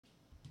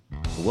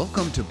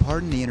Welcome to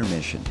Pardon the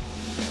Intermission,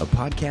 a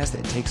podcast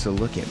that takes a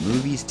look at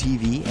movies,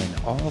 TV,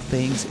 and all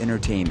things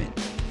entertainment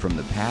from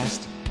the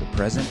past, the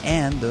present,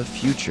 and the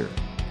future.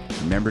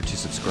 Remember to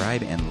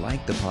subscribe and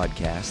like the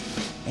podcast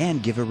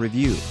and give a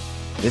review.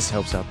 This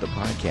helps out the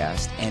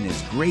podcast and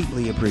is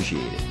greatly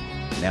appreciated.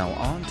 Now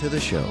on to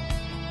the show.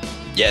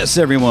 Yes,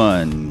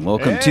 everyone.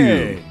 Welcome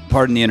to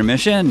Pardon the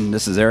Intermission.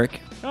 This is Eric.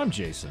 I'm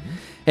Jason.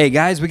 Hey,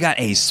 guys, we got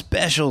a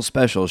special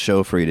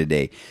show for you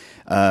today.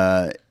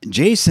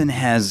 Jason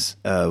has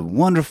a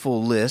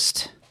wonderful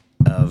list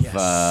of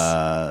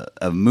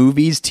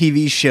movies,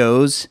 TV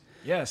shows.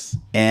 Yes.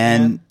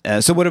 And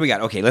so what do we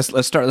got? Okay, let's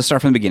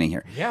start from the beginning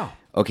here. Yeah.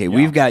 Okay,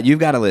 you've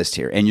got a list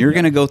here, and you're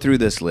going to go through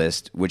this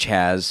list, which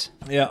has...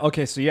 Yeah,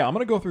 okay, so I'm going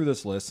to go through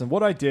this list, and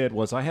what I did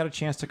was I had a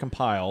chance to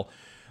compile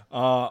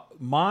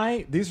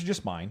these are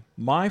just mine,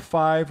 my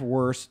 5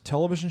 worst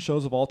television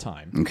shows of all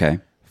time. Okay.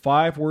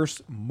 5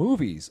 worst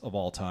movies of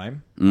all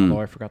time,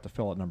 although I forgot to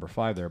fill out number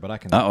 5 there, but I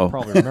can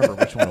probably remember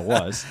which one it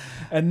was.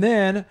 And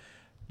then,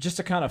 just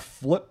to kind of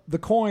flip the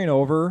coin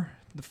over,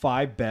 the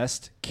 5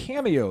 best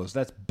cameos.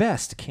 That's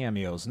best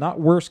cameos, not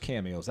worst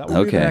cameos. That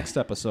will be the next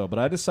episode. But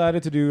I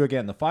decided to do,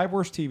 again, the 5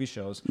 worst TV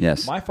shows,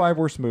 my 5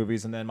 worst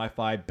movies, and then my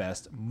 5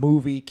 best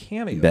movie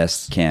cameos.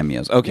 Best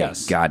cameos. Okay,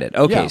 got it.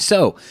 Okay,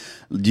 so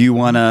do you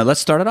want to,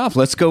 let's start it off.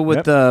 Let's go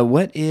with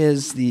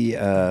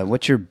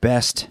what's your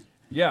best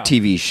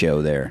TV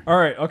show there? All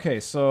right.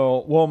 Okay.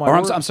 So,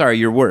 I'm sorry.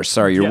 Your worst.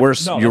 Sorry, your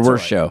worst. No, your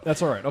worst show.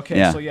 That's all right.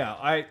 Okay. So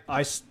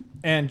I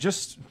and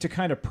just to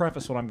kind of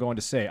preface what I'm going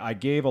to say, I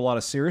gave a lot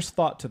of serious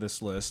thought to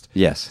this list.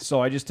 Yes. So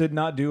I just did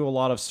not do a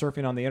lot of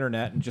surfing on the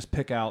internet and just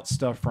pick out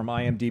stuff from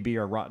IMDb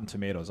or Rotten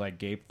Tomatoes. I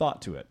gave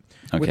thought to it.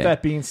 Okay. With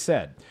that being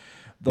said.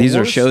 These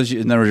are shows.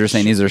 In other words, you're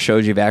saying these are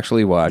shows you've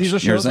actually watched. These are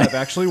shows I've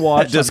actually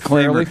watched.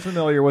 Disclaimer. I'm fairly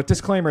familiar with.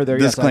 Disclaimer there.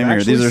 Disclaimer.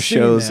 Yes, these are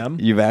shows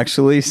you've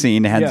actually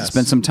seen, had to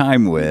spend some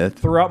time with.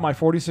 Throughout my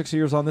 46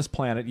 years on this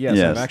planet, yes,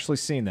 I've actually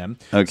seen them.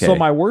 Okay. So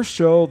my worst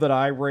show that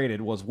I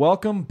rated was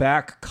Welcome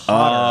Back,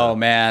 Kotter. Oh,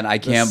 man. I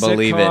can't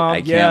believe it.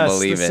 I can't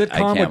believe it. The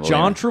sitcom with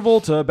John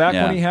Travolta back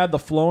when he had the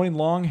flowing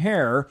long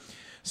hair.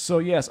 So,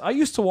 yes, I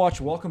used to watch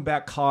Welcome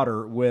Back,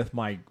 Kotter with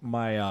my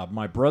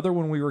brother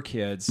when we were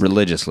kids.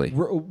 Religiously?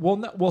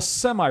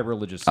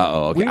 Semi-religiously.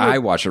 Okay. I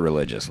watch it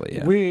religiously,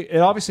 yeah. It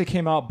obviously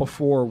came out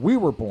before we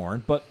were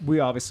born, but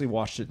we obviously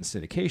watched it in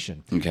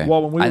syndication. Okay.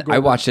 Well, when we I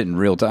watched it in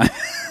real time.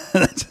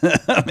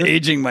 I'm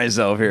aging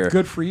myself here.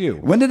 Good for you.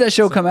 When did that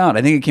show come out?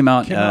 I think it came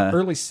out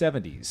early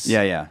 70s.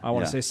 Yeah. I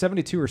want to say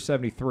 72 or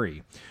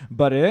 73.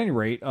 But at any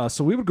rate,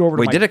 so we would go over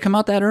to did it come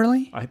out that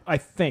early? I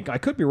think. I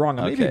could be wrong.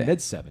 Maybe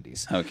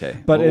mid-70s. Okay.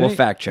 But we'll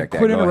fact check that.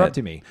 Quit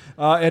interrupting me.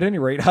 At any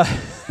rate,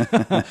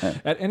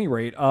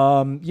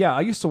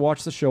 I used to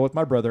watch the show with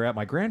my brother at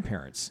my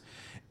grandparents'.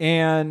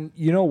 And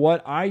you know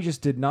what? I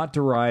just did not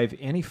derive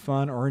any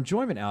fun or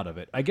enjoyment out of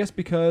it. I guess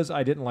because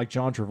I didn't like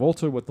John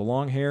Travolta with the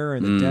long hair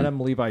and the denim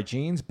Levi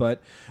jeans.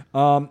 But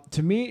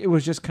to me, it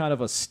was just kind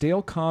of a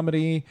stale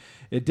comedy.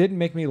 It didn't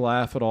make me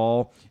laugh at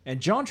all. And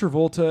John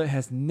Travolta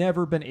has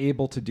never been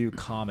able to do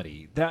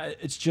comedy.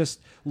 It's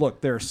just,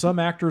 look, there are some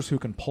actors who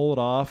can pull it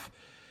off.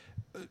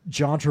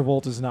 John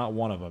Travolta is not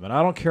one of them, and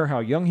I don't care how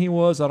young he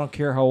was. I don't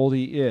care how old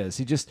he is.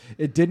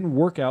 It didn't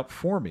work out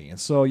for me, and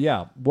so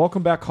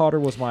Welcome Back,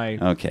 Kotter was my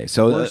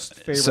worst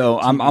favorite.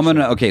 So I'm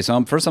gonna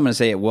first I'm gonna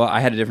say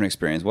I had a different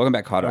experience. Welcome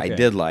Back, Kotter I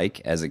did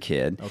like as a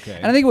kid,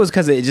 and I think it was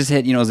because it just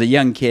hit as a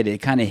young kid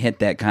it kind of hit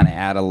that kind of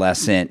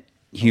adolescent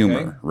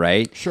humor,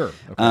 right? Sure.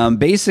 Okay.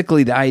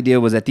 Basically, the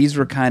idea was that these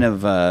were kind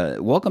of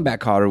Welcome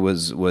Back, Kotter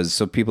was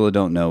so people who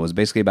don't know was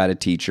basically about a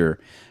teacher.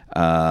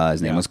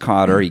 His name was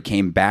Kotter. He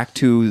came back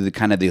to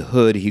the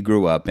hood he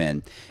grew up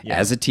in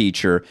as a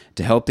teacher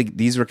to help.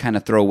 These were kind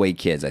of throwaway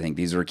kids. I think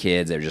these were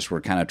kids that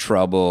were kind of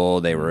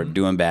trouble. They were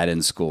doing bad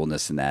in school and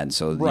this and that. And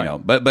so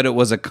but it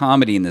was a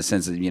comedy in the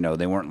sense that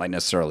they weren't like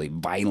necessarily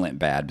violent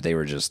bad, but they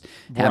were just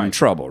having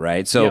trouble,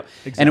 right? So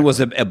and it was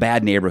a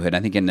bad neighborhood. I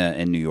think in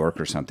New York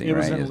or something. It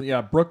was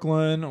in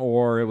Brooklyn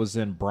or it was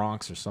in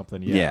Bronx or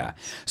something. Yeah.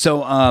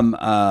 So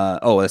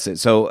that's it.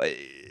 So.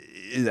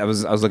 I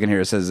was looking here.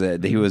 It says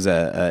that he was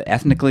a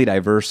ethnically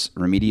diverse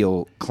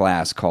remedial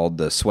class called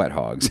the Sweat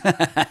Hogs.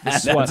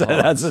 That's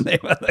the name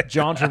of it.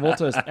 John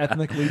Travolta is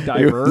ethnically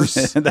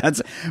diverse. It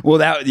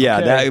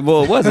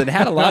was. It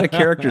had a lot of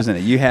characters in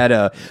it. You had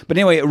but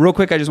anyway, real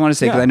quick, I just want to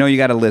say because I know you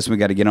got a list. We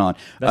got to get on.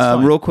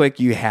 Real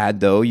quick, you had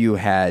John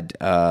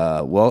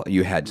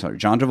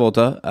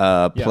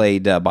Travolta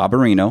played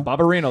Barbarino.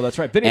 Barbarino, that's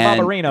right, Vinny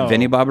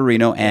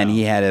Barbarino, and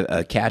he had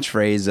a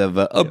catchprise of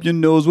 "Up your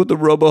nose with the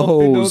rubber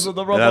hose."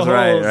 That's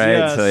right. Right.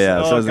 Yes.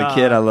 So as a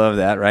kid, I love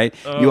that. Right.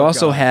 You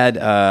also had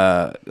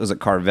was it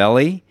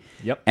Carvelli?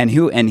 Yep. And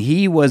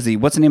he was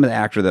what's the name of the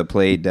actor that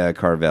played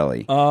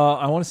Carvelli?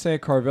 I want to say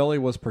Carvelli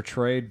was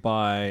portrayed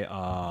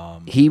by.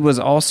 He was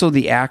also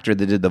the actor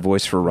that did the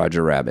voice for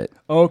Roger Rabbit.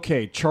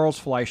 Okay, Charles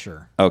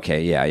Fleischer.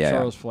 Okay. Yeah.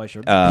 Charles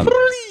Fleischer.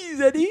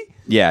 Please, Eddie.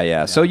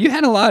 Yeah. So you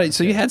had a lot.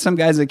 So you had some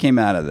guys that came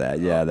out of that.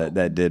 Yeah,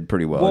 that did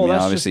pretty well. Well, I mean,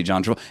 that's obviously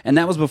John Travolta, and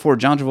that was before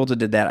John Travolta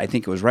did that. I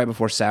think it was right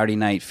before Saturday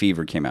Night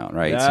Fever came out.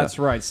 Right. That's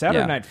right.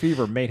 Saturday Night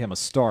Fever made him a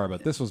star,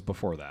 but this was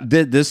before that.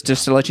 This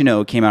just to let you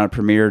know, came out. It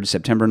premiered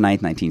September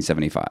 9th,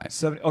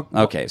 1975.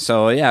 Okay.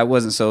 So yeah, it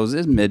wasn't. So it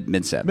was mid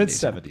 70s. Mid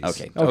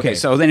 70s. Okay.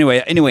 So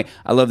anyway,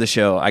 I love the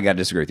show. I got to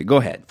disagree with you. Go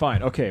ahead.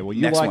 Fine. Okay. Well,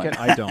 you Next like one. it.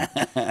 I don't.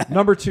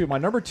 My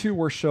number two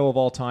worst show of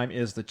all time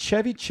is the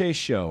Chevy Chase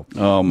Show.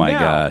 Oh my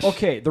gosh.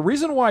 Okay. The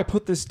reason why I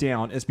put this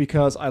down is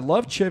because I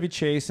love Chevy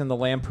Chase in the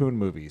Lampoon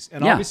movies,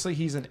 and obviously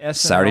he's an SNL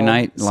Saturday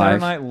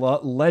Night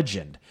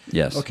legend.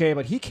 Yes. Okay,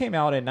 but he came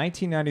out in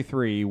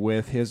 1993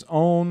 with his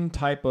own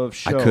type of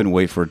show. I couldn't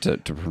wait for it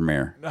to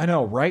premiere. I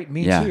know, right?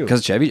 Me Yeah, too.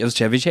 because it was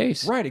Chevy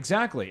Chase. Right,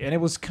 exactly. And it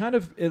was kind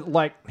of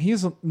like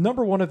he's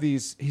one of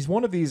these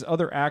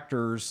other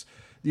actors,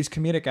 these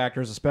comedic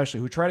actors especially,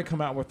 who try to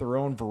come out with their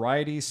own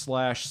variety /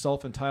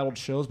 self-entitled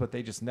shows, but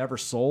they just never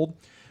sold.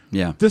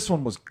 Yeah. This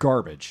one was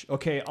garbage.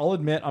 Okay, I'll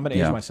admit, I'm going to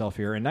age Yeah. myself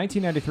here. In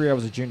 1993, I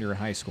was a junior in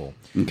high school.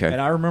 Okay.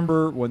 And I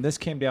remember when this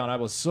came down, I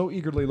was so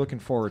eagerly looking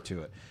forward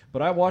to it.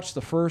 But I watched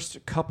the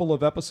first couple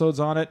of episodes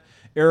on it.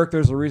 Eric,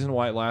 there's a reason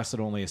why it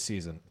lasted only a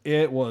season.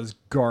 It was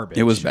garbage.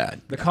 It was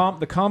bad. The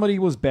comedy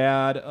was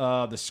bad.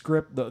 The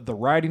script, the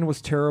writing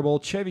was terrible.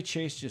 Chevy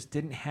Chase just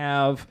didn't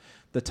have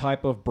the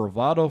type of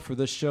bravado for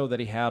this show that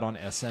he had on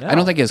SNL. I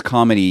don't think his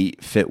comedy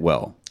fit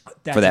well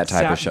for that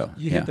type of show.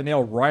 You hit the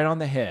nail right on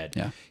the head.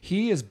 Yeah.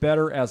 He is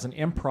better as an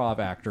improv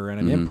actor and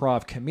an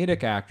improv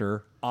comedic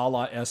actor a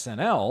la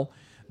SNL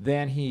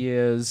than he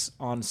is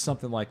on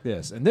something like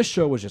this. And this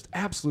show was just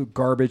absolute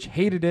garbage.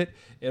 Hated it.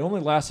 It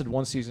only lasted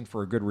one season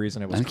for a good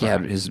reason. It was I think he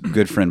had his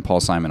good friend Paul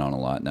Simon on a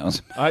lot. That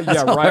was,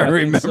 yeah, right. I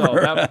think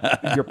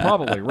so. You're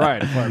probably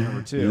right, if I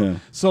remember too. Yeah.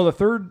 So the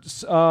third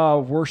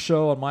worst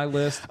show on my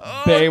list,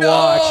 Baywatch.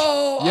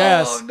 No!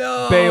 Yes, oh,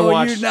 no.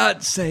 Baywatch. You're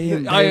not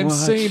saying Baywatch. I am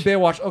saying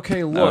Baywatch.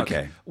 Okay, look.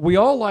 Okay. We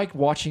all like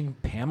watching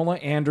Pamela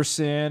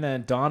Anderson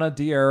and Donna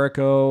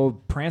D'Errico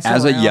prance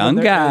As a around young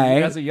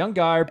guy. As a young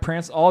guy,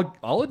 prance.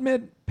 I'll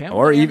admit. Pamela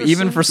Or Anderson,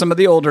 even for some of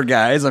the older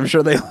guys, I'm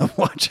sure they love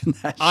watching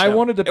that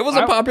show. It was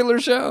a popular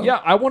show.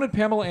 Yeah, I wanted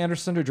Pamela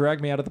Anderson to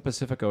drag me out of the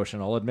Pacific Ocean.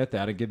 I'll admit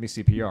that and give me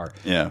CPR.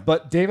 Yeah.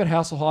 But David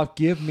Hasselhoff,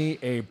 give me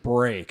a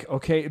break.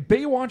 Okay,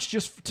 Baywatch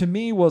just to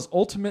me was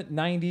ultimate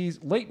 '90s,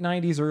 late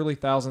 '90s, early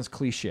thousands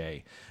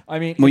cliche. I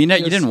mean, Well, you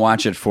didn't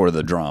watch it for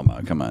the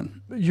drama. Come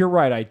on. You're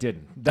right. I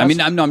didn't. I'm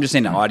just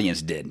saying the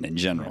audience did in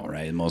general,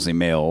 right? Mostly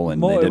male,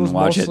 and they didn't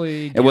watch it.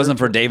 It wasn't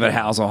for David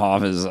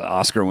Hasselhoff's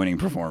Oscar-winning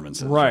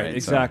performances. Right,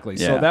 exactly.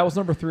 So, So that was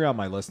number 3 on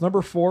my list.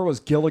 Number 4 was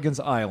Gilligan's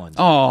Island.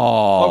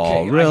 Oh,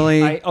 okay,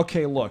 really?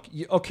 Okay, look.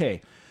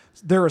 Okay,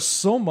 there is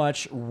so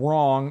much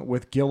wrong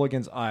with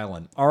Gilligan's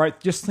Island. All right,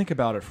 just think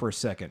about it for a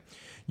second.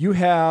 You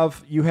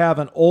have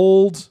an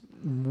old,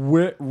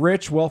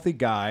 rich, wealthy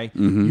guy.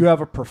 Mm-hmm. You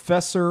have a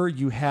professor.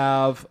 You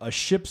have a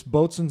ship's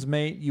boatswain's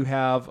mate. You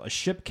have a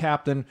ship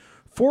captain.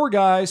 4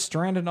 guys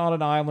stranded on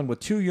an island with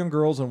 2 young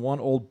girls and 1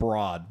 old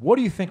broad. What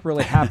do you think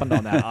really happened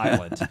on that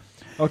island?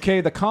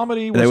 Okay, the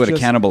comedy was They would have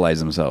cannibalized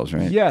themselves,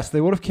 right? Yes,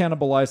 they would have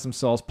cannibalized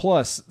themselves.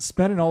 Plus,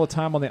 spending all the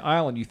time on the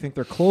island, you think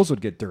their clothes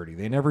would get dirty.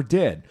 They never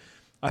did.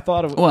 I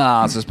thought it was...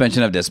 Well,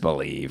 suspension of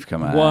disbelief.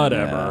 Come on.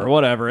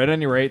 Whatever. At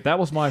any rate, that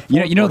was my...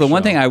 You know, the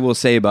one thing I will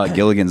say about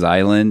Gilligan's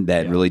Island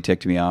that really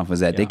ticked me off was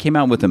that they came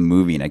out with a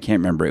movie, and I can't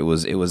remember. It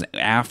was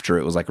after.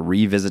 It was like a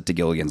revisit to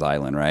Gilligan's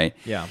Island, right?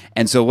 Yeah.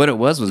 And so what it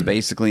was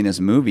basically in this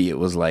movie, it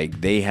was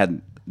like they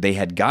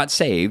had got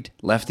saved,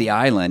 left the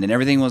island, and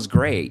everything was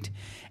great.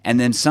 And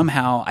then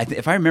somehow,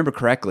 if I remember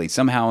correctly,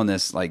 somehow in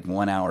this like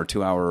 1 hour,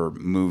 2 hour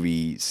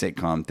movie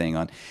sitcom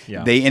thing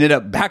they ended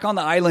up back on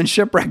the island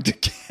shipwrecked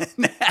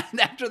again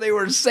after they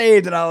were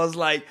saved. And I was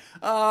like,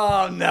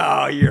 oh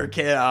no, you're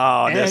kidding.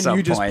 Oh, and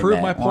you just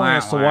proved my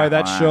point as to why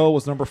that show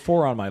was number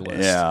 4 on my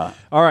list. Yeah.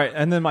 All right,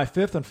 and then my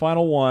 5th and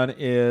final one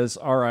is,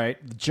 all right,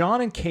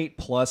 John and Kate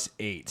plus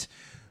 8.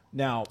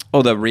 Now,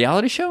 the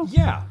reality show?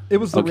 Yeah, it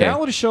was the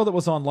reality show that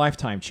was on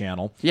Lifetime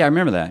Channel. Yeah, I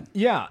remember that.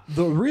 Yeah,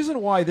 the reason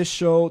why this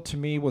show to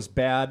me was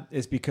bad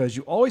is because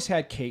you always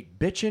had Kate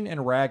bitching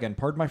and ragging,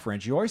 pardon my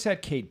French, you always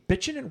had Kate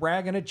bitching and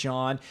ragging at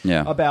John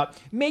about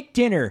make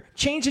dinner,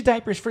 change the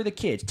diapers for the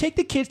kids, take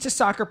the kids to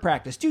soccer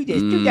practice, do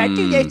this, do that,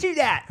 do this, do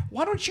that.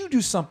 Why don't you do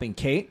something,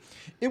 Kate?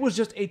 It was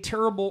just a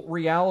terrible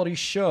reality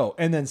show.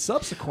 And then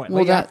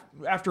subsequently,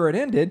 after it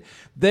ended,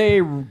 they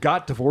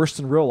got divorced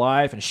in real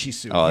life, and she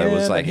sued him. It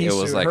was like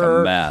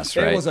a mess,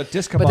 right? It was a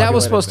discombobulated But that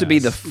was supposed to be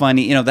mess. the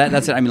funny,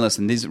 that's it. I mean,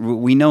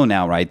 listen, we know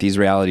now, right? These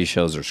reality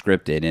shows are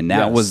scripted, and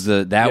that was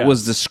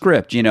the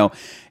script,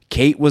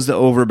 Kate was the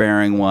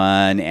overbearing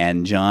one,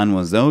 and John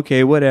was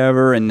okay,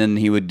 whatever. And then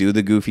he would do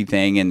the goofy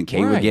thing, and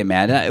Kate would get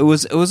mad. It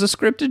was a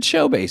scripted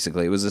show,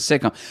 basically. It was a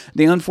sitcom.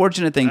 The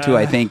unfortunate thing too,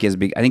 I think, is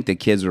I think the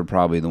kids were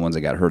probably the ones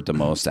that got hurt the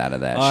most out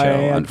of that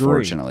show.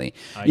 Unfortunately,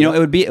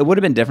 it would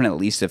have been different at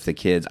least if the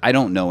kids. I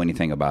don't know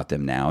anything about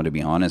them now, to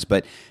be honest,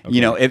 but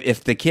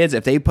if the kids,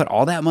 if they put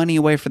all that money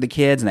away for the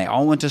kids, and they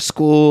all went to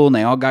school, and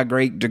they all got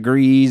great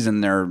degrees,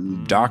 and they're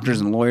doctors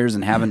and lawyers,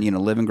 and having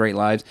living great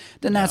lives,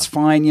 then that's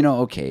fine.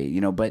 Okay,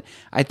 but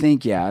I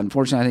think,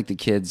 unfortunately, I think the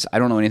kids, I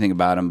don't know anything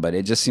about them, but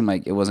it just seemed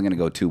like it wasn't going to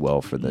go too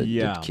well for the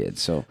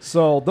kids.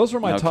 So those are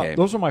my top.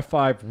 Those are my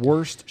 5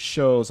 worst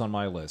shows on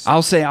my list.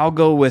 I'll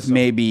go with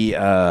maybe.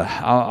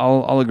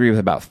 I'll agree with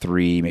about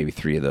 3, maybe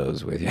 3 of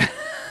those with you.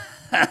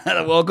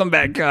 Welcome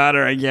back,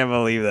 Cotter. I can't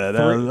believe that.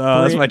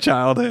 That's my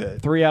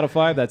childhood. 3 out of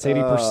 5. That's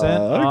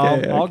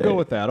 80%. I'll go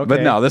with that. Okay.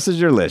 But no, this is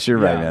your list. You're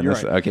right, man.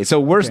 Right. Okay, so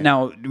worst.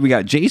 Now we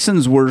got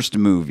Jason's worst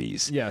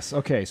movies. Yes.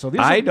 Okay. So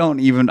these I don't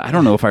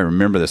know if I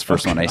remember this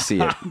first one. I see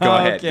it. Go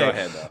ahead. Go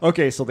ahead. Though.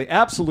 Okay. So the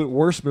absolute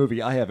worst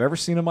movie I have ever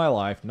seen in my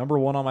life, number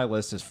 1 on my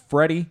list, is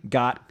Freddy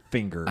Got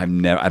Fingered. I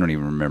don't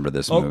even remember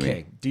this movie.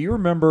 Okay. Do you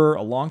remember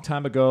a long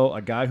time ago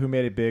a guy who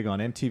made it big on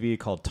MTV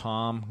called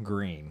Tom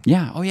Green?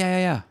 Yeah. Oh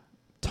yeah.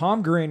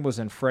 Tom Green was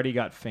in Freddy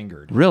Got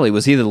Fingered. Really?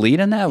 Was he the lead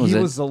in that? He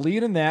was the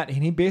lead in that,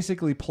 and he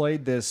basically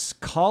played this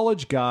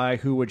college guy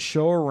who would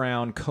show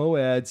around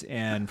co-eds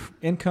and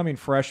incoming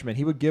freshmen.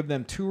 He would give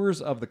them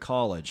tours of the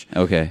college.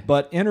 Okay.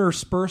 But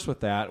interspersed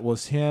with that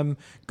was him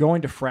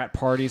going to frat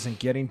parties and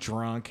getting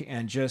drunk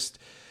and just...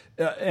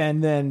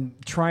 and then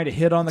trying to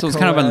hit on the. So it's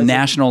kind of a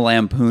National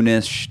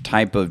Lampoonish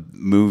type of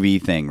movie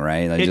thing,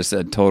 right? Like just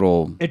a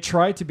total. It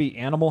tried to be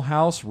Animal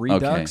House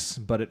Redux,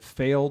 but it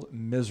failed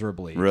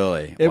miserably.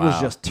 Really, it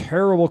was just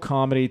terrible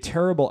comedy,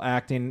 terrible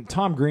acting.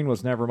 Tom Green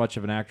was never much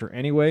of an actor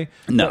anyway.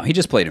 No, he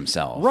just played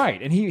himself,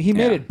 right? And he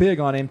made it big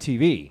on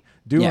MTV.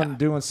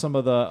 Doing some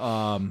of the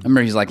I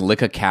remember he's like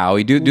lick a cow.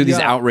 He do these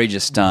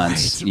outrageous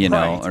stunts,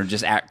 or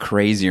just act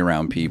crazy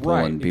around people,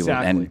 and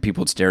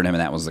people would stare at him,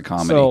 and that was the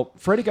comedy. So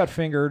Freddy Got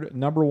Fingered,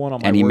 number 1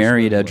 on my. And he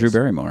married Drew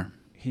Barrymore.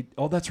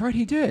 That's right,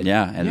 he did.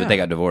 Yeah, and they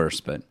got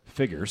divorced, but.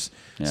 Figures.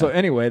 Yeah. So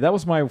anyway, that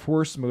was my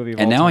worst movie of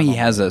all time. And now he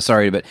has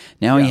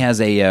he has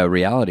a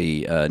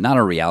reality, not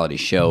a reality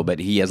show, but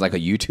he has like a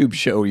YouTube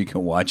show where you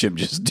can watch him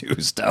just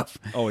do stuff.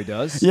 Oh, he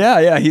does?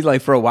 Yeah. He's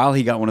like, for a while,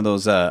 he got one of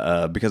those,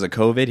 because of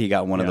COVID, he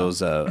got one of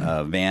those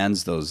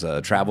vans, those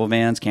travel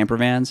vans, camper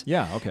vans.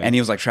 Yeah, okay. And he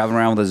was like traveling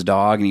around with his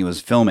dog, and he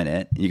was filming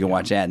it. You can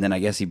watch that. And then I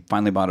guess he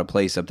finally bought a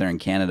place up there in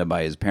Canada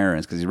by his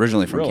parents, because he's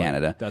originally from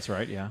Canada. That's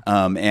right, yeah.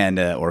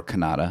 Or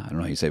Canada. I don't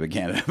know how you say but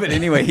Canada. But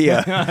anyway,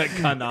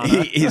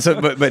 Canada.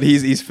 But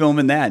he's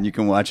filming that, and you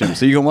can watch him.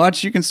 So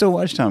you can still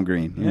watch Tom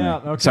Green. Yeah.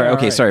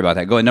 Okay. Sorry about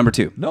that. Go ahead, number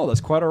 2. No,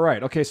 that's quite all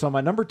right. Okay, so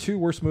my number 2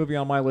 worst movie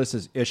on my list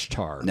is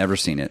Ishtar. Never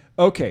seen it.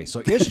 Okay,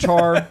 so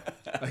Ishtar.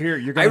 Here,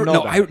 you're going to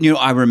know about it.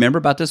 I remember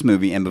about this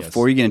movie, and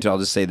before you get into it, I'll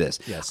just say this.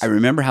 Yes. I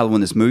remember how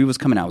when this movie was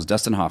coming out, it was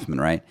Dustin Hoffman,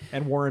 right?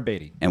 And Warren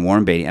Beatty.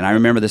 And I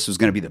remember this was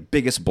going to be the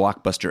biggest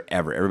blockbuster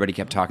ever. Everybody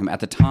kept talking about at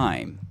the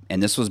time.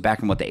 And this was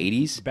back in, the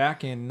 80s?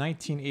 Back in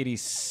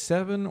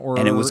 1987 or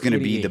And it was going to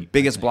be the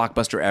biggest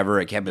blockbuster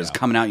ever. It was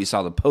coming out. You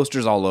saw the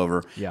posters all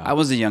over. Yeah. I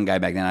was a young guy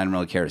back then. I didn't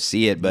really care to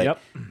see it. But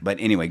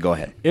anyway, go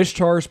ahead.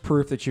 Ishtar's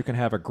proof that you can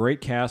have a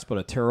great cast but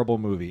a terrible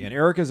movie. And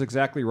Eric is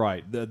exactly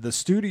right. The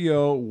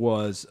studio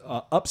was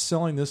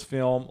upselling this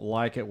film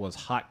like it was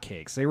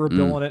hotcakes. They were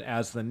billing it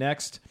as the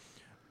next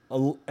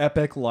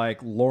epic like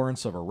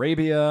Lawrence of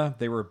Arabia.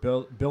 They were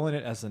billing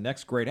it as the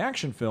next great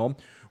action film,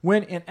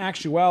 when in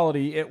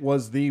actuality it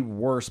was the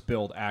worst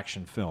billed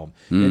action film.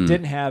 It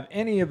didn't have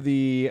any of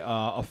the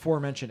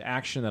aforementioned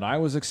action that I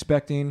was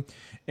expecting.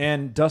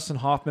 And Dustin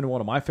Hoffman,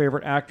 one of my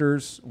favorite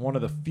actors, one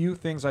of the few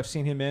things I've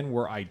seen him in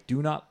where I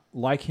do not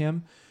like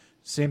him.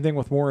 Same thing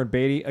with Warren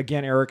Beatty.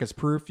 Again, Eric is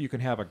proof you can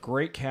have a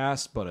great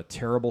cast but a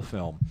terrible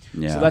film.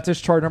 Yeah. So that's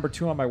his chart number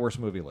 2 on my worst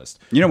movie list.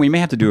 We may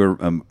have to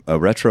do a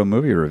retro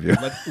movie review.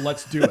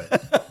 Let's do it.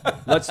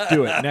 Let's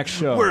do it. Next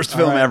show. Worst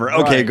film ever.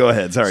 Okay, go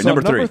ahead. Sorry,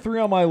 number 3. Number 3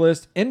 on my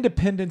list,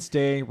 Independence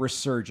Day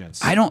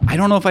Resurgence. I don't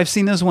know if I've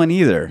seen this one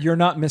either. You're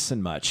not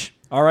missing much.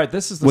 All right,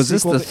 this is the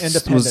sequel to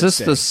Independence Day. Was this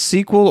the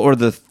sequel or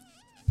the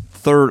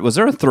third? Was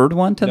there a third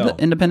one to the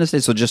Independence Day?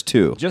 So just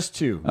 2? Just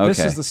 2. Okay. This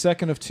is the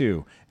second of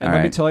 2. And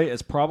let me tell you,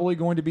 it's probably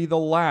going to be the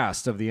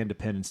last of the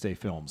Independence Day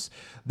films.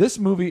 This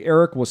movie,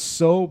 Eric, was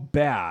so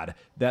bad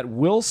that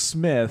Will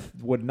Smith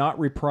would not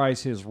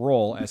reprise his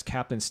role as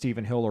Captain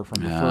Stephen Hiller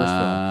from the first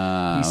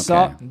film. He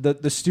saw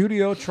the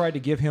studio tried to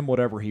give him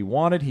whatever he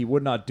wanted. He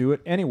would not do it.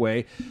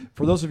 Anyway,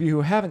 for those of you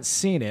who haven't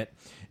seen it,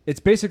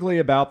 it's basically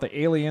about the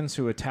aliens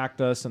who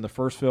attacked us in the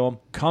first film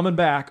coming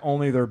back,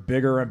 only they're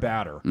bigger and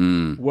badder.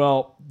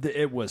 Well,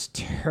 it was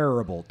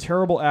terrible,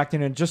 terrible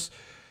acting, and just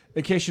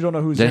In case you don't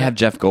know who's Did in it have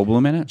Jeff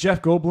Goldblum in it?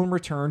 Jeff Goldblum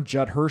returned.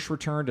 Judd Hirsch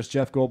returned as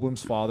Jeff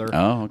Goldblum's father.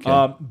 Oh,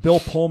 okay. Bill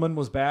Pullman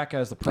was back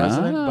as the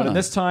president, but in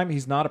this time,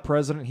 he's not a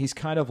president. He's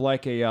kind of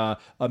like a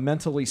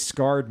mentally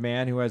scarred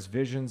man who has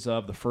visions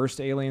of the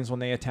first aliens when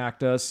they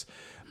attacked us.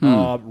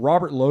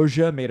 Robert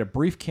Loggia made a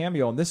brief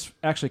cameo, and this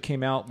actually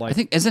came out like... I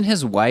think, isn't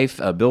his wife,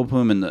 Bill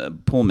Pullman,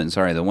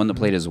 the one that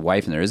played his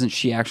wife in there, isn't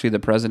she actually the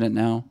president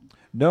now?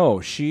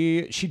 No,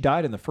 she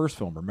died in the first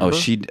film, remember?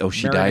 She Mary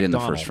died in the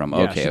McDonnell. first film.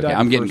 Yeah, Okay.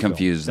 I'm getting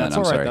confused then.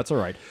 I'm sorry. That's all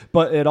right.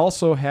 But it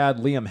also had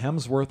Liam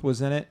Hemsworth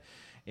was in it,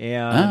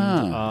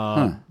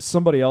 and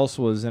somebody else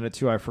was in it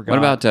too. I forgot. What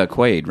about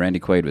Quaid?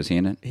 Randy Quaid, was he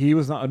in it? He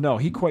was not. No,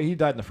 he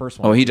died in the first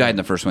one. Oh, he died in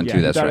the first one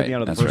too. That's he died right. At the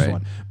end of the That's first right.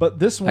 one. But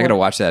this one, I got to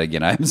watch that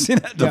again. I haven't seen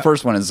the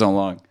first one in so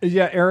long.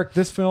 Yeah, Eric,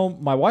 this film,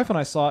 my wife and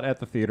I saw it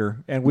at the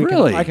theater, and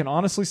I can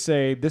honestly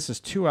say this is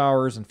 2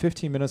 hours and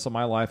 15 minutes of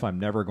my life I'm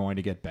never going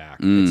to get back.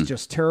 It's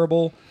just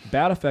terrible,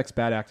 bad effects,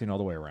 bad acting all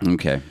the way around.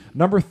 Okay.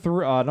 Number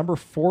 4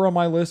 on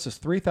my list is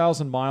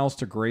 3,000 Miles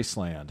to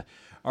Graceland.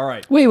 All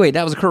right. Wait,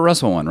 that was a Kurt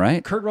Russell one,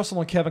 right? Kurt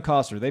Russell and Kevin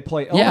Costner. They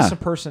play Elvis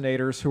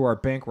impersonators who are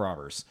bank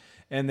robbers.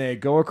 And they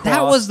go across.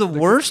 That was the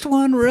worst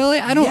one, really?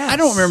 I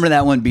don't remember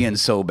that one being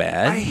so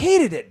bad. I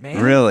hated it,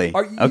 man. Really?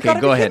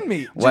 Okay, go ahead.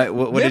 Me. What did you hate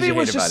about it? Maybe it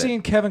was just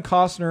seeing Kevin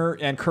Costner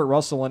and Kurt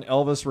Russell and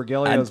Elvis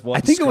regalia as well. I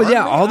think it was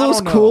all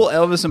those cool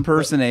Elvis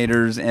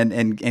impersonators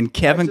and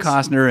Kevin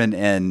Costner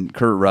and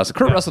Kurt Russell.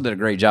 Kurt Russell did a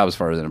great job as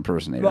far as an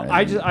impersonator. Well,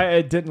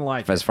 I didn't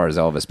like it. As far as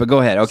Elvis, but go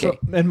ahead. Okay. So,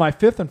 and my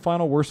fifth and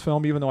final worst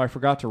film, even though I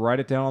forgot to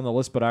write it down on the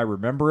list, but I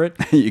remember it.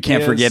 You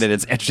can't forget it.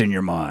 It's etched in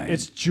your mind.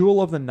 It's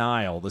Jewel of the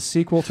Nile, the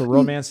sequel to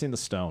Romancing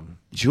the Stone.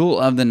 Jewel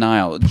of the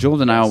Nile. Jewel of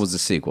the Nile was the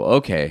sequel.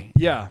 Okay.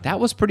 Yeah. That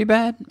was pretty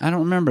bad. I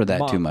don't remember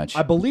that too much.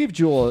 I believe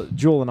Jewel of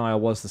the Nile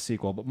was the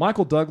sequel, but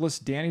Michael Douglas,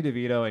 Danny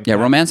DeVito, and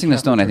Romancing the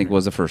Stone, I think,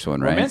 was the first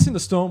one, right? Romancing the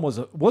Stone was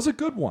a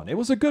good one. It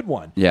was a good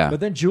one. Yeah. But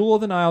then Jewel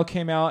of the Nile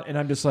came out, and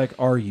I'm just like,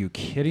 are you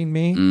kidding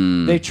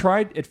me? They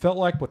tried. It felt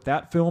like with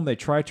that film, they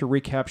tried to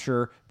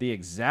recapture the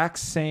exact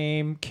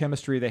same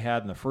chemistry they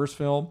had in the first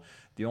film.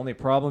 The only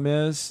problem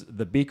is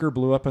the beaker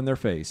blew up in their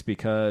face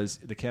because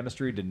the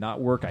chemistry did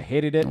not work. I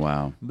hated it.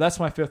 Wow. That's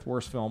my fifth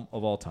worst film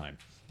of all time.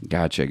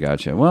 Gotcha.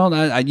 Well,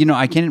 I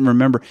can't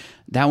remember.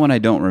 That one I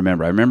don't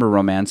remember. I remember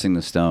Romancing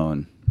the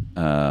Stone.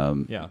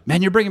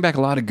 Man, you're bringing back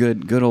a lot of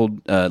good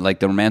old like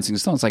the Romancing the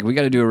Stone. It's like we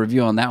got to do a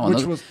review on that one,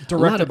 which was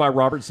directed by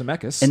Robert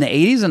Zemeckis. In the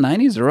 80s and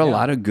 90s, there were a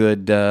lot of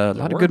good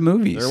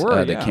movies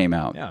that came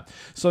out. Yeah.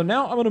 So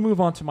now I'm going to move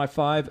on to my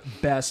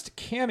 5 best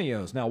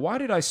cameos. Now, why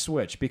did I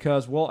switch?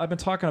 Because I've been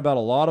talking about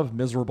a lot of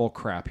miserable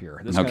crap here.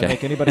 This is going to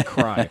make anybody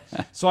cry.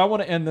 So I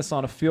want to end this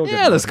on a feel-good.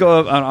 Yeah, let's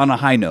go on a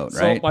high note,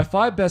 right? So my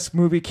 5 best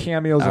movie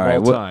cameos of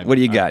all time. What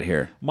do you got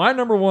here? My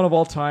number 1 of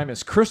all time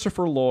is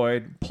Christopher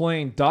Lloyd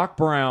playing Doc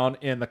Brown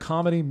in the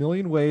comedy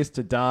Million Ways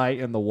to Die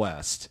in the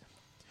West.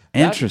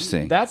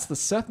 Interesting. That's the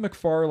Seth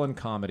MacFarlane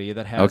comedy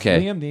that has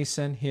Liam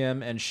Neeson,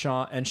 him, and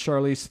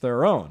Charlize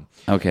Theron.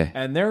 Okay.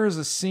 And there is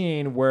a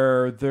scene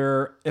where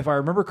if I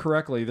remember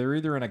correctly, they're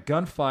either in a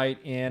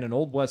gunfight in an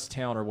Old West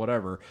town or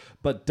whatever,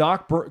 but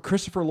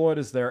Christopher Lloyd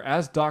is there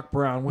as Doc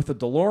Brown with a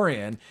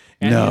DeLorean,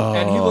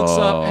 and he looks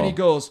up and he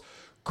goes,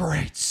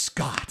 "Great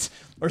Scott,"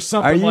 or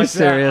something like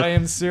serious? that. I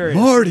am serious.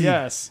 Marty.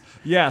 Yes.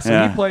 Yeah,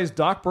 so he plays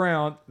Doc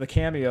Brown, the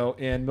cameo,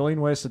 in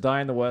Million Ways to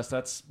Die in the West.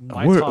 That's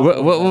my top.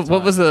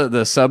 What was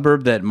the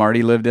suburb that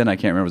Marty lived in? I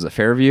can't remember. Was it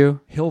Fairview?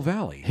 Hill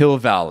Valley. Hill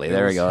Valley.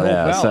 There we go. Hill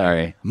Valley.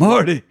 Sorry.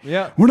 Marty.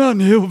 Yeah. We're not in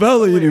Hill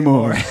Valley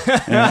anymore.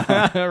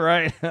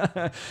 Right.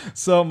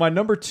 So my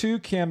number 2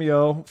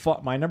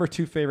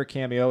 favorite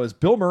cameo is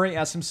Bill Murray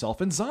as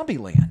himself in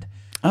Zombieland.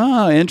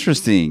 Oh,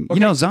 interesting. Okay.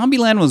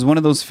 Zombieland was one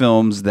of those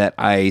films that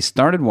I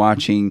started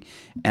watching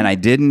and I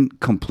didn't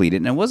complete it.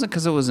 And it wasn't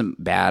because it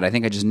wasn't bad. I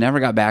think I just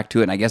never got back to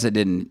it. And I guess it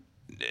didn't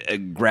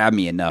grab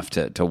me enough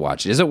to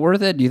watch it. Is it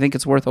worth it? Do you think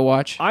it's worth a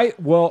watch?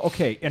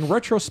 In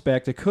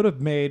retrospect, it could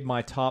have made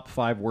my top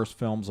 5 worst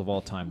films of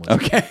all time list.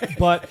 Okay.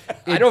 But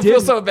I don't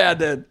feel so bad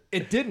then.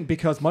 It didn't,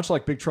 because much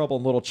like Big Trouble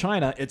in Little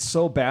China, it's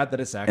so bad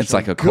that it's actually it's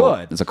like a good.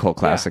 Cult. It's a cult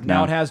classic now.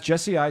 Now it has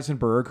Jesse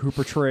Eisenberg, who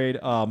portrayed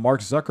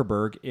Mark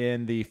Zuckerberg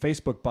in the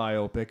Facebook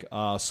biopic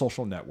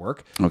Social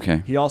Network.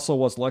 Okay. He also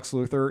was Lex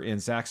Luthor in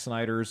Zack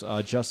Snyder's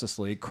Justice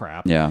League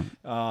crap. Yeah.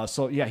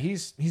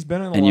 He's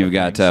been in a lot And you've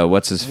of got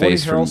what's his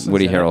face from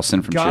Woody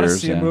Harrelson from Gotta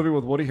Cheers. see a movie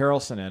with Woody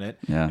Harrelson in it.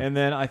 Yeah. And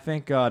then I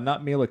think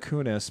not Mila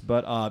Kunis,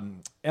 but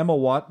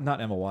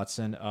not Emma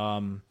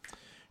Watson.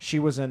 She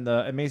was in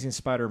the Amazing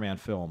Spider-Man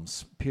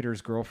films,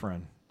 Peter's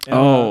girlfriend.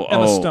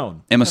 Emma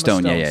Stone. Emma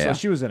Stone, yeah. So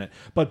she was in it.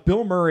 But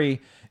Bill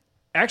Murray,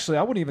 actually,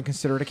 I wouldn't even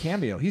consider it a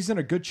cameo. He's in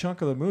a good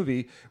chunk of the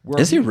movie.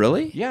 Is he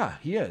really? Yeah,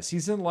 he is.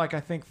 He's in I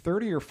think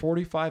 30 or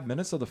 45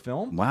 minutes of the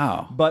film.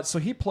 Wow. But so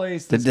he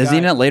plays this Does guy. he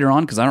in it later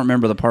on? Because I don't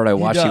remember the part I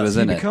watched he was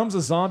in it. He becomes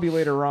a zombie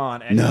later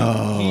on. And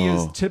he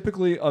is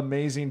typically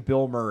amazing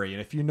Bill Murray.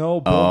 And if you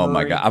know Bill Murray... Oh,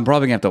 my God. I'm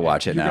probably going to have to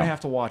watch it now. You're going to have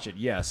to watch it,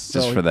 yes.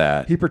 Just for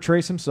that. He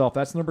portrays himself.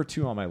 That's number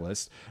 2 on my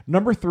list.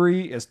 Number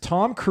 3 is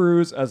Tom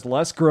Cruise as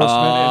Les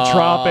Grossman in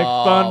Tropic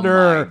Thunder.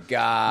 Oh, my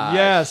God.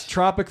 Yes,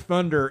 Tropic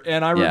Thunder.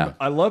 And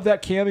I love that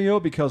that cameo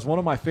because one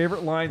of my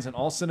favorite lines in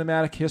all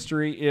cinematic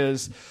history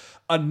is,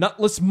 "A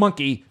nutless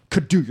monkey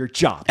could do your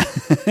job."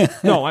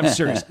 No, I'm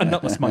serious. A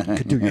nutless monkey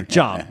could do your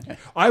job.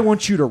 I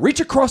want you to reach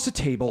across the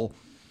table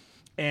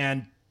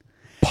and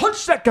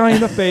punch that guy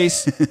in the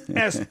face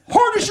as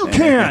hard as you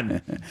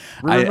can.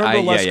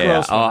 Remember Les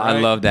Grossman, I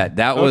right? love that.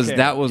 That was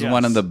Yes.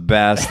 one of the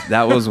best.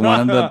 That was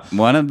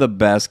one of the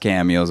best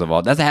cameos of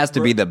all. That has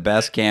to be the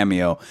best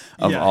cameo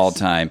of all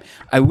time.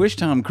 I wish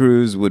Tom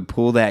Cruise would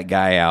pull that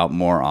guy out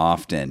more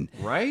often.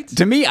 Right?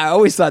 To me, I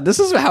always thought this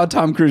is how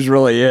Tom Cruise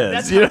really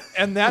is.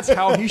 That's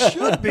how he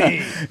should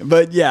be.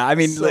 But yeah, I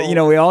mean,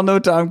 we all know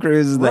Tom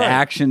Cruise is the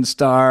action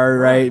star,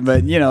 right?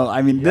 But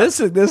I mean, this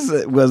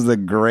was the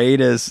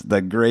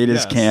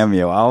greatest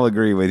cameo. I'll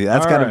agree with you.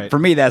 That's for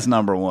me. That's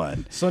number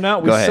one. So now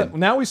we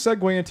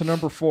segue into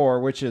number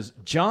 4, which is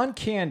John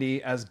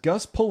Candy as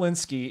Gus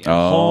Polinski in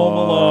Home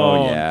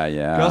Alone.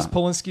 Yeah. Gus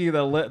Polinski,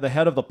 the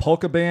head of the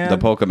polka band. The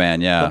polka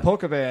band, yeah. The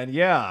polka band,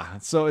 yeah.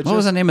 So what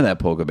was the name of that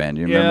polka band?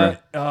 Do you remember?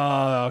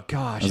 Oh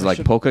gosh, it was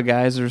like Polka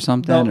Guys or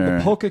something. No,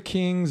 the Polka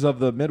Kings of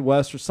the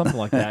Midwest or something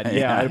like that.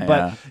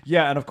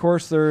 Yeah, and of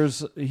course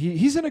there's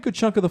he's in a good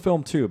chunk of the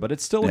film too, but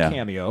it's still a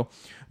cameo.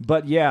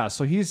 But yeah,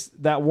 so he's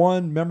that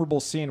one memorable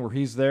scene where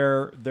he's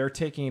there. They're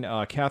taking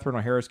Catherine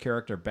O'Hara's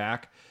character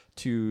back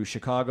to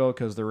Chicago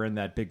because they're in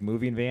that big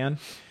moving van.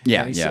 Yeah,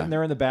 and he's sitting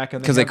there in the back,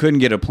 and because they couldn't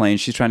get a plane.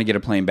 She's trying to get a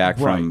plane back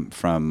from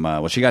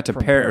she got to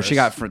Paris. She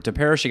got to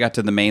Paris. She got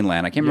to the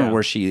mainland. I can't remember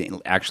where she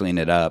actually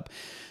ended up.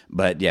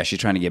 But yeah, she's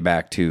trying to get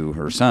back to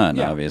her son.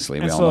 Obviously,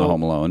 we all know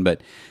Home Alone.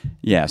 But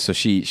yeah, so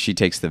she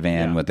takes the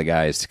van with the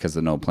guys because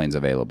there's no planes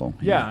available.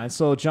 Yeah, and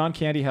so John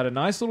Candy had a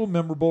nice little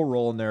memorable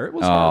role in there. It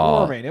was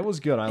heartwarming. It was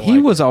good. He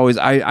was always.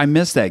 I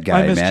miss that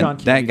guy, man. John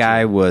Candy that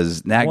guy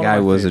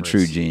too. was a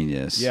true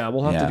genius. Yeah,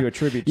 we'll have to do a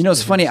tribute.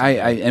 It's funny.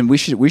 And we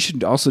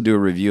should also do a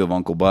review of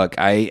Uncle Buck.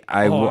 I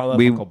love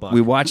Uncle Buck.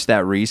 We watched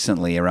that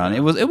recently around. It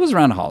was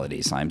around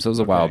holiday time, so it was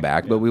a while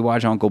back. But we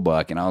watched Uncle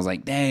Buck, and I was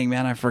like, dang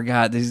man, I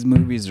forgot these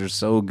movies are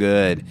so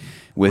good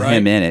with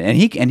him in it,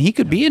 and he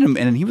could be in them,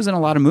 and he was in a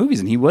lot of movies,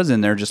 and he was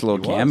in there just a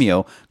little cameo,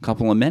 a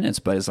couple of minutes,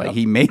 but it's like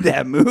he made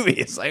that movie.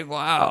 It's like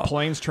wow,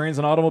 Planes, Trains,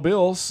 and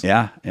Automobiles.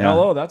 Yeah.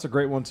 Hello, that's a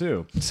great one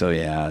too. So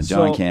yeah,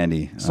 John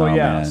Candy.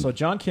 So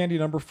John Candy,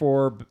 number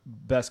 4,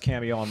 best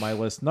cameo on my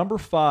list. Number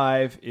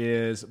 5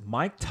 is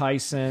Mike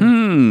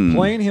Tyson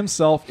playing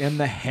himself in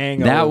The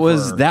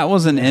Hangover. That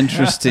was an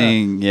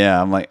interesting.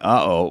 I'm like,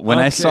 when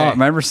I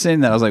remember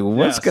seeing that, I was like,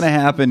 what's going to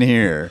happen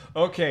here?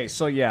 Okay,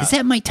 so is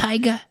that my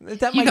tiger? Is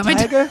that my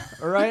tiger?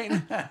 All right.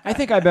 I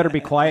think I better be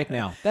quiet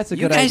now. That's a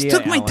good idea. You guys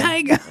took my Alan.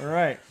 tiger. All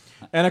right.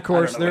 And of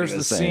course, there's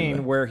the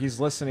scene where he's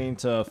listening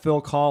to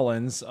Phil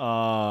Collins.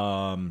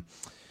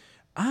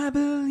 I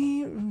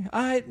believe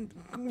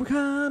we're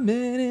coming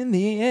in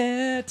the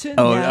air tonight.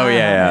 Oh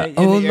yeah.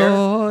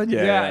 Lord,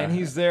 yeah. And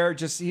he's there,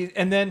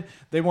 and then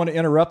they want to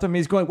interrupt him.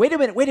 He's going, wait a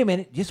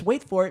minute, just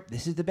wait for it.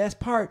 This is the best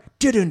part.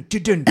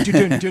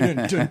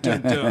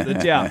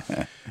 Yeah.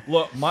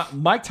 Look,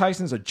 Mike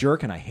Tyson's a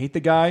jerk, and I hate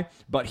the guy,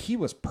 but he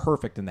was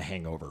perfect in The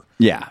Hangover.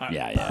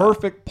 Yeah.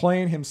 Perfect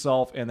playing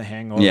himself in The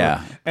Hangover.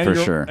 Yeah, for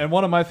sure. And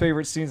one of my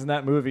favorite scenes in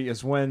that movie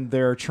is when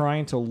they're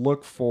trying to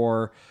look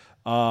for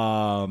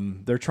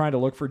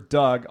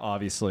Doug,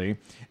 obviously,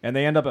 and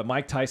they end up at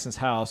Mike Tyson's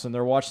house, and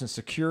they're watching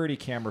security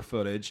camera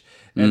footage,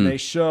 and they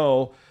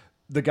show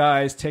the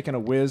guy's taking a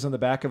whiz in the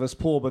back of his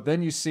pool, but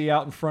then you see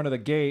out in front of the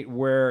gate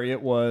where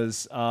it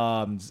was,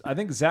 I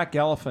think Zach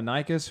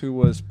Galifianakis, who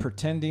was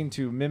pretending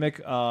to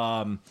mimic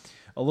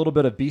a little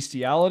bit of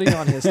bestiality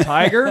on his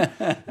tiger,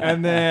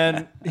 and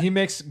then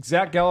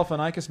Zach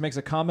Galifianakis makes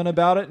a comment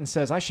about it and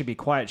says, "I should be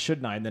quiet,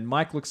 shouldn't I?" And then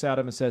Mike looks at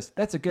him and says,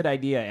 "That's a good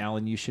idea,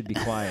 Alan. You should be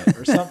quiet,"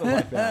 or something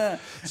like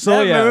that.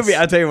 So that movie,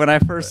 I'll tell you, when I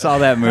first saw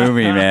that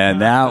movie, man,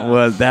 that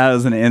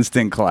was an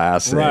instant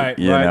classic. Right,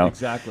 you know?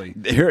 Exactly.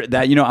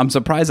 I'm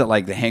surprised that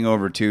like The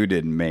Hangover 2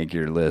 didn't make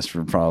your list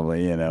for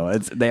probably.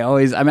 They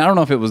always. I mean, I don't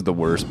know if it was the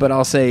worst, but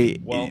I'll say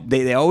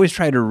they always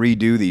try to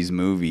redo these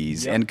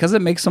movies, and because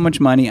it makes so much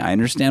money, I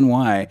understand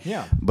why.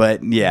 Yeah.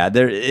 But yeah,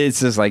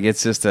 it's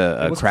just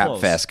a crap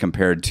close. fest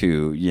compared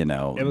to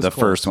the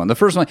first one. The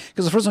first one,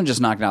 because the first one just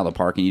knocked it out of the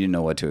park and you didn't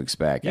know what to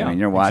expect. Yeah, I mean,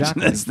 you're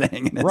watching this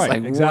thing and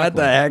it's what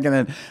the heck? And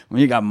then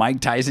when you got Mike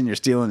Tyson, you're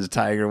stealing his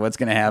tiger. What's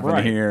going to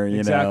happen here?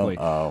 Exactly.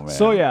 Oh man.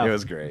 So yeah, it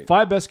was great.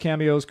 5 best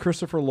cameos: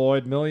 Christopher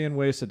Lloyd, Million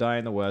Ways to Die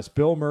in the West,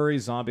 Bill Murray,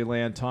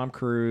 Zombieland, Tom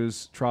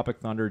Cruise, Tropic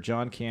Thunder,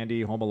 John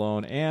Candy, Home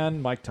Alone,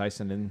 and Mike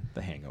Tyson in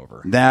The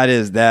Hangover. That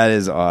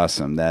is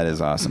awesome. That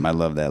is awesome. I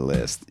love that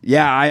list.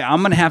 Yeah,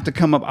 I'm gonna have to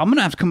come up. I'm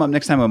gonna have to come up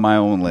next time with my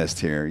own list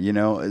here.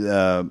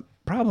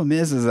 Problem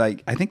is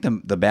like I think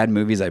the bad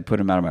movies, I put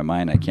them out of my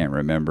mind. I can't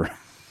remember.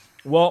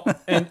 Well,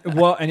 and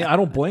I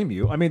don't blame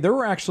you. I mean, there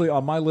were actually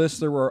on my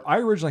list. I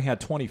originally had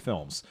 20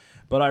 films,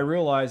 but I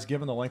realized,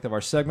 given the length of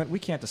our segment, we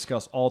can't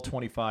discuss all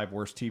 25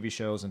 worst TV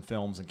shows and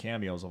films and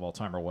cameos of all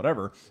time or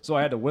whatever. So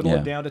I had to whittle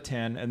it down to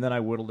 10, and then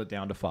I whittled it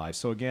down to 5.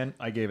 So again,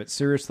 I gave it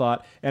serious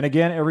thought. And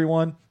again,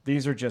 everyone,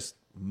 these are just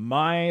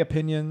my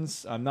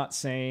opinions. I'm not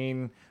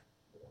saying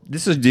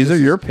These are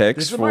your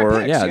picks these are my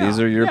picks, yeah. These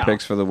are your Yeah.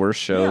 picks for the worst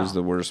shows, Yeah.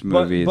 the worst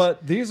movies.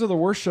 But these are the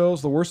worst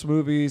shows, the worst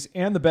movies,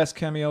 and the best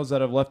cameos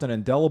that have left an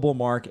indelible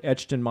mark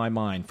etched in my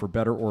mind, for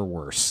better or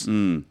worse.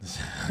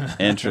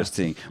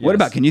 Interesting. What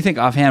about? Can you think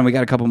offhand? We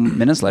got a couple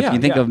minutes left. Yeah, Can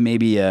you think yeah. of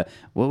maybe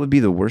what would be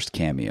the worst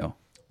cameo?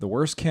 The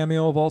worst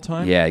cameo of all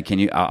time? Yeah. Can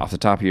you off the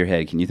top of your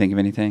head? Can you think of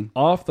anything?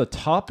 Off the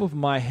top of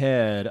my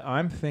head,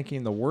 I'm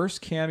thinking the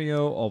worst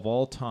cameo of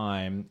all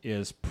time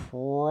is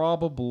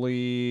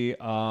probably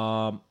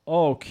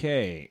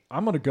okay.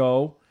 I'm gonna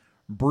go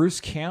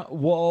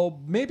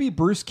maybe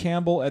Bruce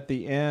Campbell at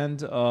the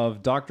end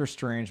of Doctor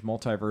Strange: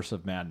 Multiverse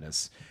of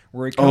Madness,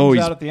 where he comes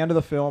he's out at the end of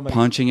the film and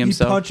punching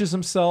himself? He punches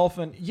himself,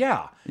 and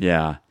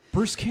Yeah.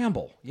 Bruce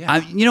Campbell. Yeah.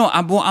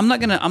 I'm not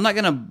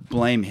gonna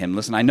blame him.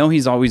 Listen, I know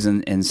he's always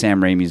in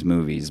Sam Raimi's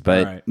movies,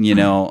 but Right.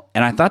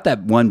 and I thought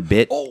that one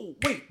bit. Oh,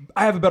 wait,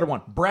 I have a better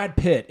one. Brad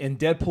Pitt in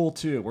Deadpool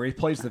 2, where he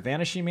plays the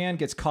Vanishing Man,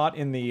 gets caught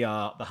in the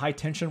high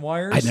tension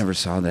wires. I never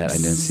saw that. I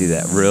didn't see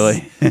that.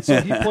 Really?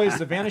 So he plays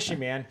the Vanishing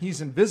Man. He's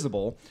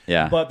invisible.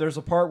 Yeah. But there's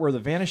a part where the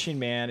Vanishing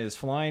Man is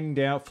floating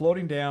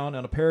down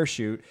on a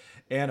parachute,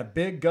 and a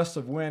big gust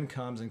of wind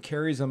comes and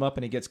carries him up,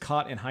 and he gets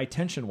caught in high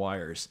tension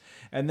wires.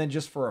 And then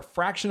just for a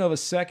fraction of a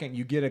second,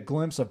 you get a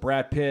glimpse of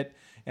Brad Pitt,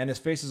 and his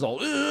face is all,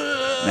 yeah.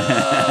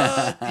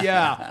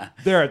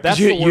 There, that's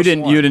the worst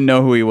one. You didn't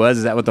know who he was.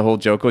 Is that what the whole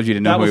joke was? You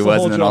didn't know That who he was the was,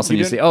 whole and then all of a joke. sudden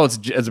You you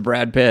see, it's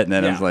Brad Pitt, and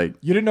then Yeah. it's like,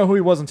 You didn't know who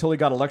he was until he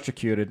got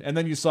electrocuted, and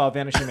then you saw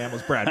Vanishing Man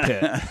was Brad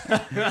Pitt.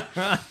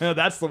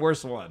 That's the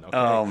worst one. Okay?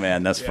 oh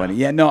man, that's funny.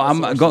 Yeah, no, the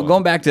I'm worst going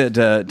one. back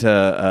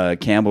to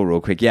Campbell real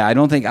quick. Yeah, I'm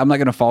not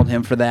going to fault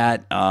him for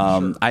that.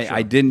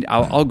 I didn't.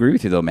 I'll agree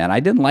with you though, man.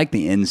 I didn't like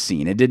the end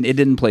scene. It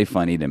didn't play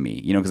funny to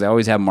me, because I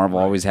always have Marvel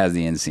always has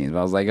the end scenes. But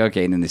I was like,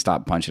 okay, and then they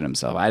stopped punching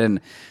himself. I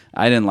didn't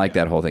like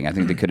that whole thing. I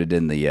think they could have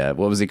done the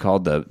what was he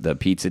called, the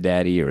pizza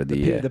daddy or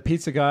the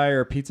pizza guy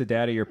or pizza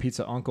daddy or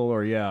pizza uncle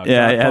or they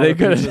Godfather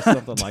could pizza, have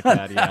something like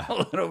that. Yeah, a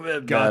little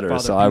bit Godfather better.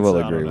 So I will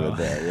pizza, I agree don't with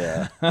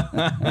that.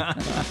 Yeah.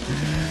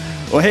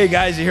 Well, hey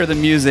guys, you hear the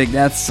music.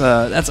 That's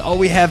all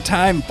we have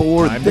time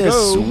for Time to this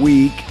go.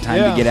 week. Time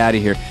Yeah. to get out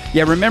of here.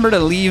 Yeah, remember to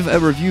leave a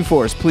review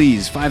for us,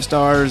 please. 5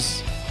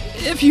 stars,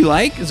 if you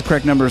like. It's the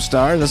correct number of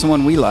stars. That's the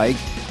one we like,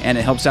 and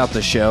it helps out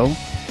the show.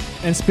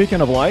 And speaking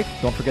of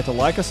don't forget to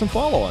like us and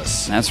follow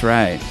us. That's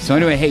right. So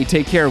anyway, hey,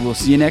 take care. We'll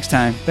see you next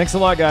time. Thanks a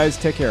lot, guys.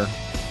 Take care.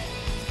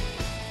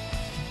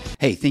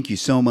 Hey, thank you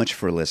so much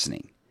for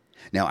listening.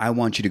 Now, I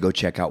want you to go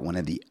check out one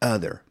of the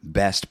other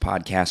best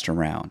podcasts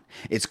around.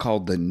 It's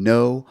called the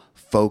No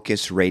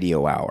Focus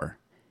Radio Hour.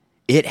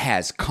 It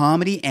has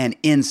comedy and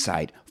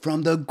insight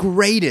from the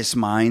greatest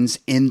minds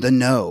in the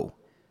know.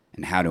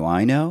 And how do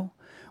I know?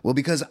 Well,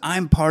 because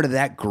I'm part of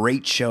that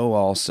great show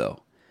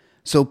also.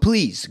 So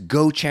please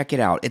go check it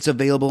out. It's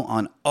available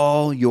on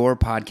all your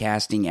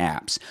podcasting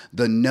apps.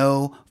 The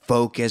No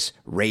Focus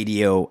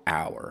Radio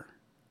Hour.